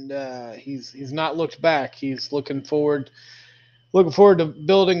 And he's not looked back. He's looking forward to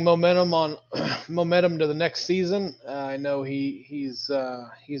building momentum to the next season. I know he's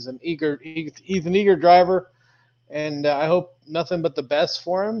an eager driver, and I hope nothing but the best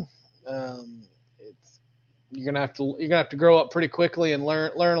for him. You're gonna have to grow up pretty quickly and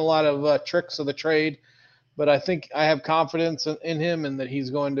learn a lot of tricks of the trade. But I think I have confidence in him and that he's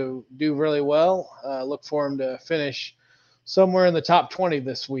going to do really well. Look for him to finish somewhere in the top 20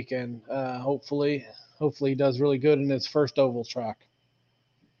 this weekend. Hopefully he does really good in his first oval track.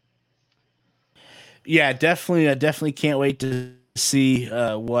 Yeah, definitely can't wait to see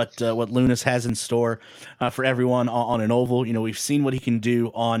what Linus has in store for everyone on an oval. We've seen what he can do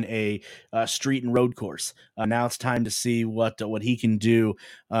on a street and road course. Now it's time to see what he can do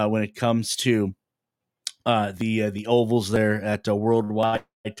when it comes to the ovals there at Worldwide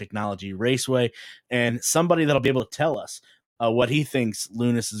Technology Raceway, and somebody that'll be able to tell us what he thinks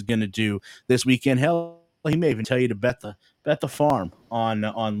Linus is going to do this weekend. Hell, he may even tell you to bet the farm on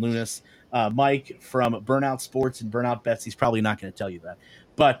Linus. Mike from Burnout Sports and Burnout Bets, he's probably not going to tell you that.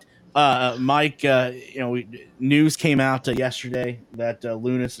 But Mike, news came out yesterday that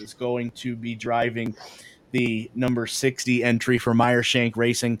Linus is going to be driving the number 60 entry for Meyershank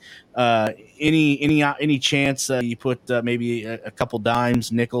Racing. Any chance you put maybe a couple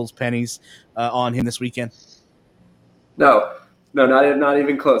dimes, nickels, pennies on him this weekend? No, not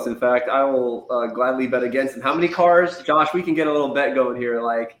even close. In fact, I will gladly bet against him. How many cars? Josh, we can get a little bet going here.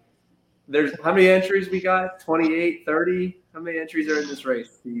 Like, there's how many entries we got? 28, 30? How many entries are in this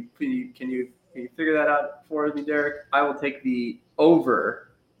race? Can you figure that out for me, Derek? I will take the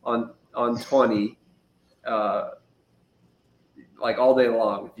over on 20. Like all day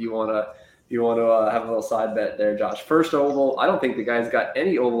long, if you want to have a little side bet there, Josh. First oval, I don't think the guy's got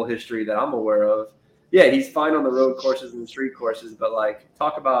any oval history that I'm aware of. Yeah, he's fine on the road courses and the street courses, but like,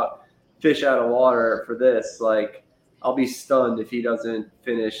 talk about fish out of water for this. Like, I'll be stunned if he doesn't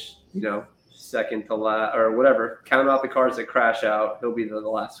finish, second to last or whatever. Count out the cars that crash out. He'll be the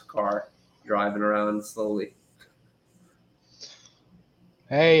last car driving around slowly.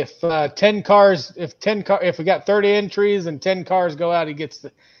 Hey, if we got 30 entries and 10 cars go out, and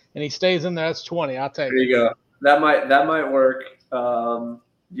he stays in there, that's 20. I'll take it. There you go. That might work.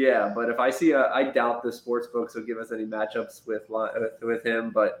 Yeah, but if I doubt the sports books will give us any matchups with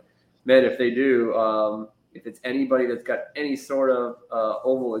him. But man, if they do, if it's anybody that's got any sort of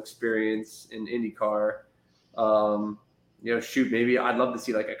oval experience in IndyCar, maybe I'd love to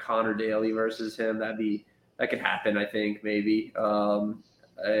see like a Connor Daly versus him. That could happen, I think, maybe. So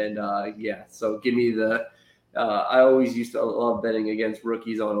give me the. I always used to love betting against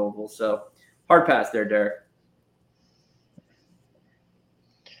rookies on oval. So hard pass there, Derek.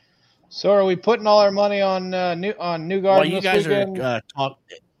 So are we putting all our money on Newgarden well, you this guys weekend? Are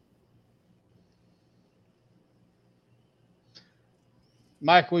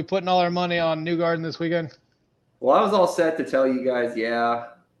Mike, are we putting all our money on Newgarden this weekend? Well, I was all set to tell you guys,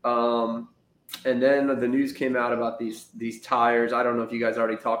 yeah. And then the news came out about these tires. I don't know if you guys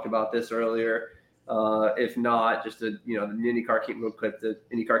already talked about this earlier. If not, just the IndyCar came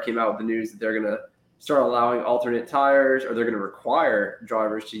out with the news that they're going to start allowing alternate tires, or they're going to require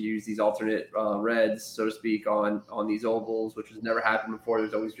drivers to use these alternate reds, so to speak, on these ovals, which has never happened before.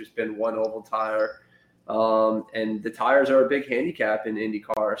 There's always just been one oval tire. And the tires are a big handicap in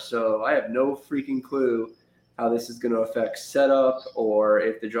IndyCar. So I have no freaking clue how this is going to affect setup, or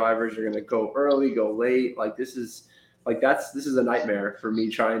if the drivers are going to go early, go late. This is a nightmare for me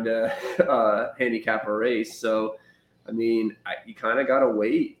trying to handicap a race. So, I mean, you kind of got to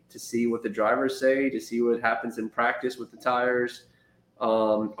wait to see what the drivers say, to see what happens in practice with the tires.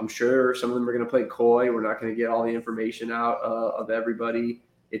 I'm sure some of them are going to play coy. We're not going to get all the information out of everybody.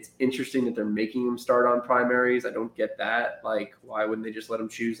 It's interesting that they're making them start on primaries. I don't get that. Like, why wouldn't they just let them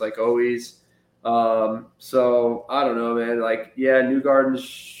choose like always? So I don't know, man. Like, yeah, Newgarden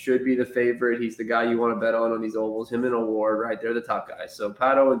should be the favorite. He's the guy you want to bet on these ovals. Him and Award, right? They're the top guys. So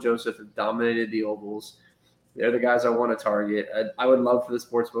Pato and Joseph have dominated the ovals. They're the guys I want to target. I would love for the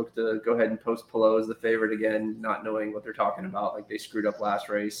sportsbook to go ahead and post Pelot as the favorite again, not knowing what they're talking about. Like, they screwed up last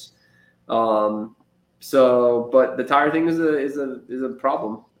race. But the tire thing is a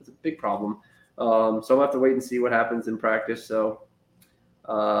problem. It's a big problem. So I'll have to wait and see what happens in practice. So,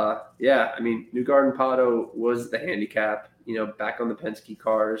 yeah, I mean, Newgarden Pato was the handicap, back on the Penske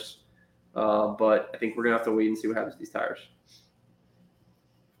cars. But I think we're going to have to wait and see what happens to these tires.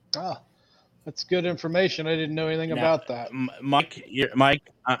 Ah, that's good information. I didn't know anything about that. Mike,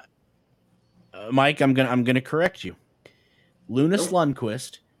 I'm gonna correct you. Linus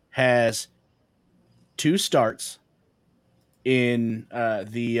Lundqvist has 2 starts in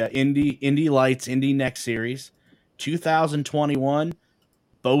the Indy Lights Indy Next Series, 2021,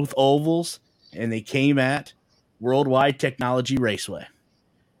 both ovals, and they came at Worldwide Technology Raceway.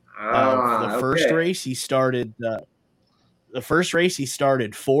 The first race he started. The first race he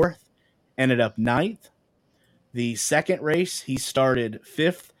started 4th, ended up 9th. The second race he started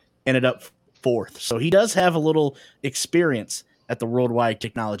 5th, ended up 4th. So he does have a little experience at the Worldwide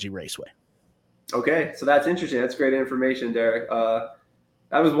Technology Raceway. Okay, so that's interesting. That's great information, Derek. I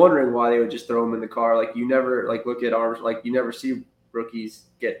was wondering why they would just throw him in the car. Like, you never look at arms. Like, you never see rookies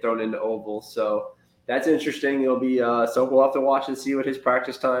get thrown into ovals. So that's interesting. It'll be so we'll have to watch and see what his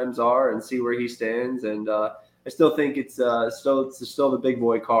practice times are and see where he stands. And I still think it's still the big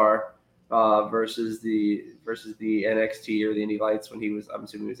boy car versus the NXT or the Indy Lights when he was. I'm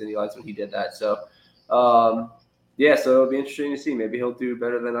assuming it was Indy Lights when he did that. So yeah, so it'll be interesting to see. Maybe he'll do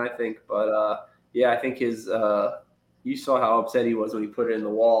better than I think. But yeah, I think his. You saw how upset he was when he put it in the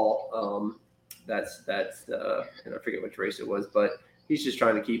wall. That's and I forget which race it was, but he's just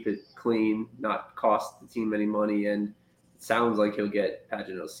trying to keep it clean, not cost the team any money, and it sounds like he'll get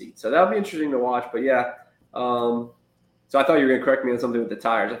Pagano's seat. So that'll be interesting to watch. But yeah, so I thought you were going to correct me on something with the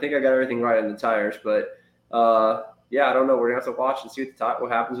tires. I think I got everything right on the tires, but yeah, I don't know. We're going to have to watch and see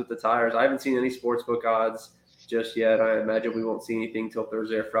what happens with the tires. I haven't seen any sportsbook odds just yet. I imagine we won't see anything till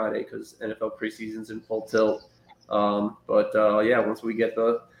Thursday or Friday because NFL preseason's in full tilt. Yeah, once we get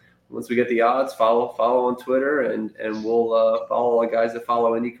the odds, follow on Twitter, and we'll follow the guys that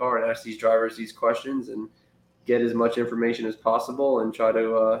follow IndyCar and ask these drivers these questions and get as much information as possible and try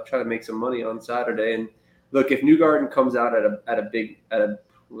to make some money on Saturday. And look, if Newgarden comes out at a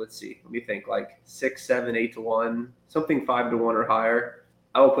let's see, let me think, like 6, 7, 8 to 1, something 5 to 1 or higher,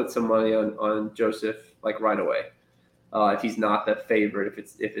 I will put some money on Joseph like right away. If he's not the favorite,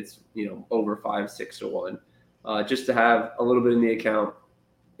 if it's over 5, 6 to 1. Just to have a little bit in the account.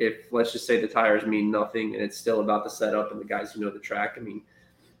 If let's just say the tires mean nothing and it's still about the setup and the guys who know the track. I mean,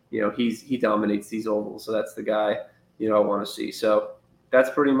 he dominates these ovals, so that's the guy I want to see. So that's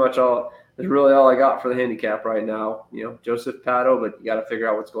pretty much all. That's really all I got for the handicap right now. Joseph Pato, but you got to figure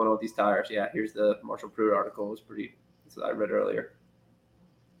out what's going on with these tires. Yeah, here's the Marshall Pruitt article. It was pretty. That's what I read earlier.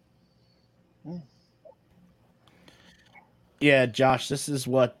 Yeah, Josh, this is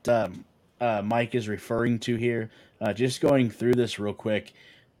what Mike is referring to here. Just going through this real quick.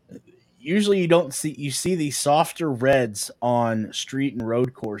 Usually you see these softer reds on street and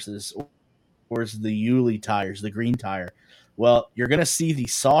road courses, or is the Yuli tires, the green tire. Well, you're going to see the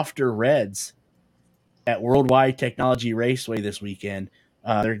softer reds at Worldwide Technology Raceway this weekend.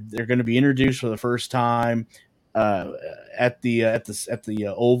 They're going to be introduced for the first time at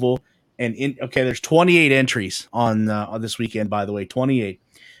the oval. And there's 28 entries on this weekend. By the way, 28.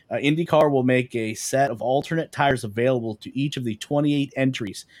 IndyCar will make a set of alternate tires available to each of the 28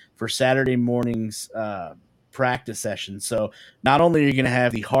 entries for Saturday morning's practice session. So not only are you going to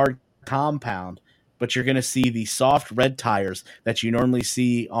have the hard compound, but you're going to see the soft red tires that you normally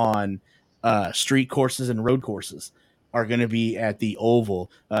see on street courses and road courses are going to be at the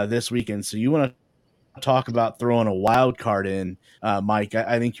oval this weekend. So you want to talk about throwing a wild card in, Mike.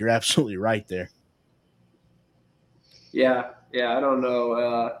 I think you're absolutely right there. Yeah, I don't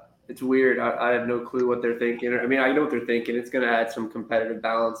know. It's weird. I have no clue what they're thinking. I mean, I know what they're thinking. It's going to add some competitive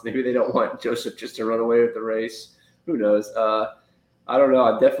balance. Maybe they don't want Joseph just to run away with the race. Who knows? I don't know.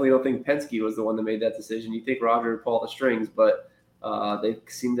 I definitely don't think Penske was the one that made that decision. You think Roger would pull the strings, but they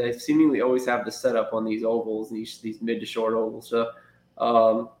seemingly always have the setup on these ovals, these mid to short ovals. So,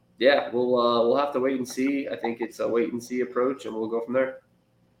 yeah, we'll have to wait and see. I think it's a wait and see approach, and we'll go from there.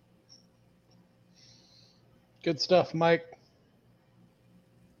 Good stuff, Mike.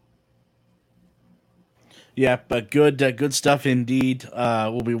 Yeah, but good stuff indeed.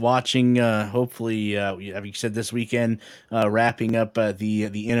 We'll be watching. Hopefully, like you said, this weekend, wrapping up the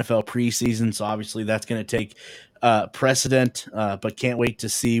NFL preseason. So obviously, that's going to take precedent. But can't wait to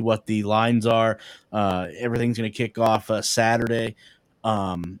see what the lines are. Everything's going to kick off Saturday.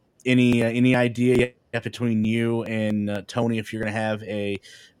 Any idea yet between you and Tony if you're going to have a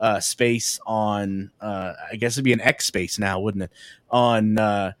space on? I guess it'd be an X space now, wouldn't it?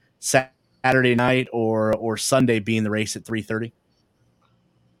 On Saturday night or Sunday being the race at 3:30?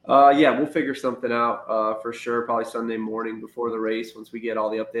 Yeah, we'll figure something out for sure. Probably Sunday morning before the race once we get all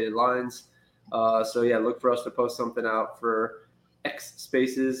the updated lines. So yeah, look for us to post something out for X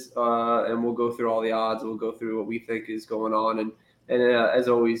spaces, and we'll go through all the odds. We'll go through what we think is going on, and as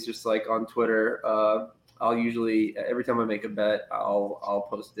always, just like on Twitter, I'll usually every time I make a bet, I'll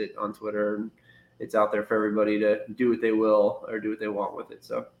post it on Twitter, and it's out there for everybody to do what they will or do what they want with it.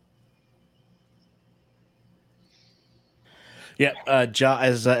 So. Yeah,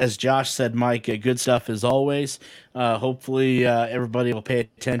 as Josh said, Mike, good stuff as always. Hopefully, everybody will pay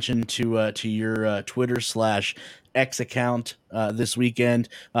attention to your Twitter/X account this weekend.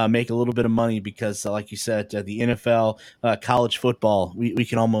 Make a little bit of money because, like you said, the NFL, college football, we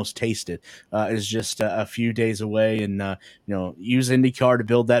can almost taste it. It's just a few days away, and use IndyCar to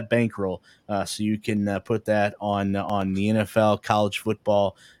build that bankroll, so you can put that on the NFL, college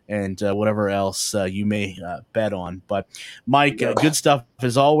football, and whatever else you may bet on. But Mike, good stuff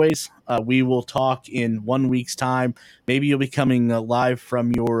as always. We will talk in 1 week's time. Maybe you'll be coming live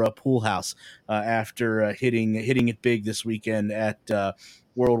from your pool house after hitting it big this weekend at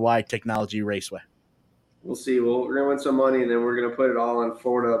Worldwide Technology Raceway. We'll see. We're going to win some money, and then we're going to put it all on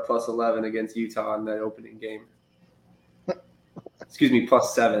Florida plus 11 against Utah in that opening game. Excuse me,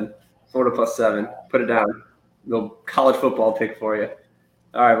 plus 7. Florida plus 7. Put it down. Little college football pick for you.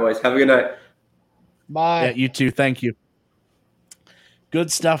 All right, boys. Have a good night. Bye. Yeah, you too. Thank you. Good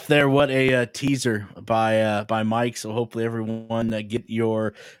stuff there. What a teaser by Mike. So hopefully everyone get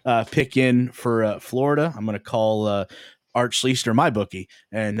your pick in for Florida. I'm going to call Art Schleister, my bookie,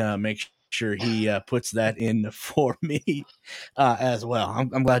 and make sure he puts that in for me as well.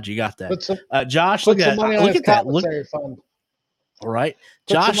 I'm glad you got that. Josh, look at that. Look, fund. all right,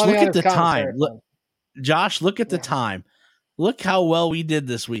 Put Josh, some money look on at the his time. commissary fund. Josh, look at the time. Look how well we did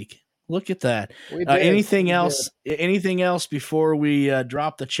this week. Look at that. We did. Anything We else? did. Anything else before we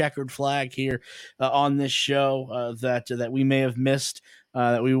drop the checkered flag here on this show that we may have missed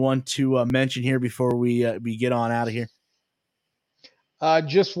that we want to mention here before we get on out of here?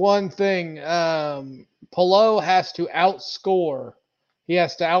 Just one thing. Polo has to outscore. He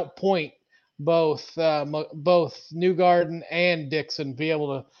has to outpoint both Newgarden and Dixon, be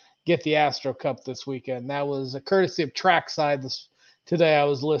able to get the Astro Cup this weekend. That was a courtesy of Trackside today. I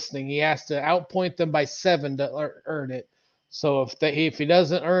was listening. He has to outpoint them by 7 to earn it. So if he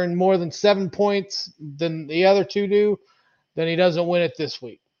doesn't earn more than 7 points than the other two do, then he doesn't win it this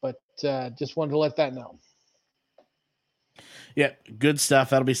week. But just wanted to let that know. Yeah, good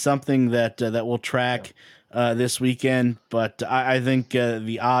stuff. That'll be something that we'll track this weekend. But I think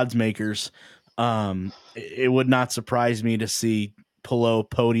the odds makers, it would not surprise me to see Polo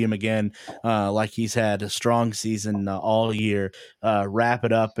podium again, like he's had a strong season all year. Wrap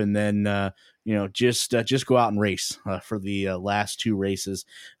it up, and then just go out and race for the last 2 races.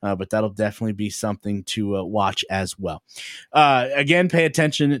 But that'll definitely be something to watch as well. Again, pay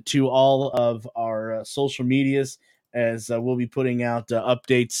attention to all of our social medias, as we'll be putting out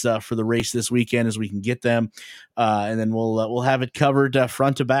updates for the race this weekend as we can get them, and then we'll have it covered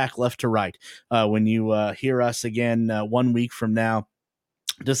front to back, left to right, when you hear us again 1 week from now,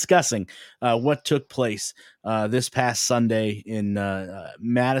 discussing what took place this past Sunday in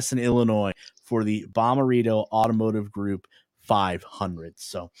Madison, Illinois, for the Bommarito Automotive Group 500.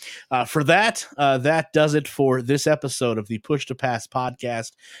 So for that does it for this episode of the Push to Pass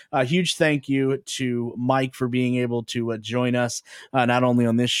podcast. A huge thank you to Mike for being able to join us not only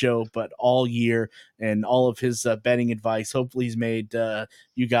on this show but all year, and all of his betting advice. Hopefully he's made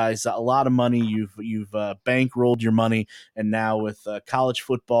you guys a lot of money. You've bankrolled your money, and now with college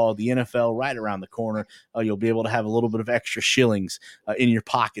football, the NFL right around the corner, you'll be able to have a little bit of extra shillings in your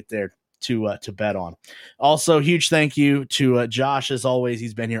pocket there to bet on. Also, huge thank you to Josh. As always,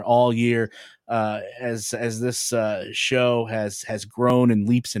 he's been here all year as this show has grown in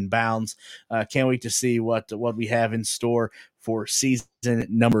leaps and bounds. Can't wait to see what we have in store for season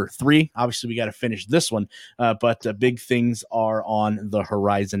number 3. Obviously, we got to finish this one, but big things are on the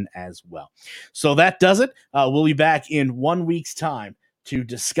horizon as well. So that does it. We'll be back in 1 week's time to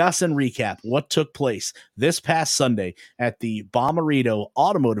discuss and recap what took place this past Sunday at the Bommarito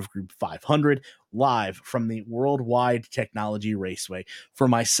Automotive Group 500. live from the Worldwide Technology Raceway. For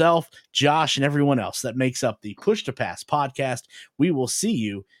myself, Josh, and everyone else that makes up the Push to Pass podcast, we will see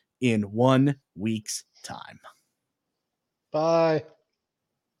you in 1 week's time. Bye.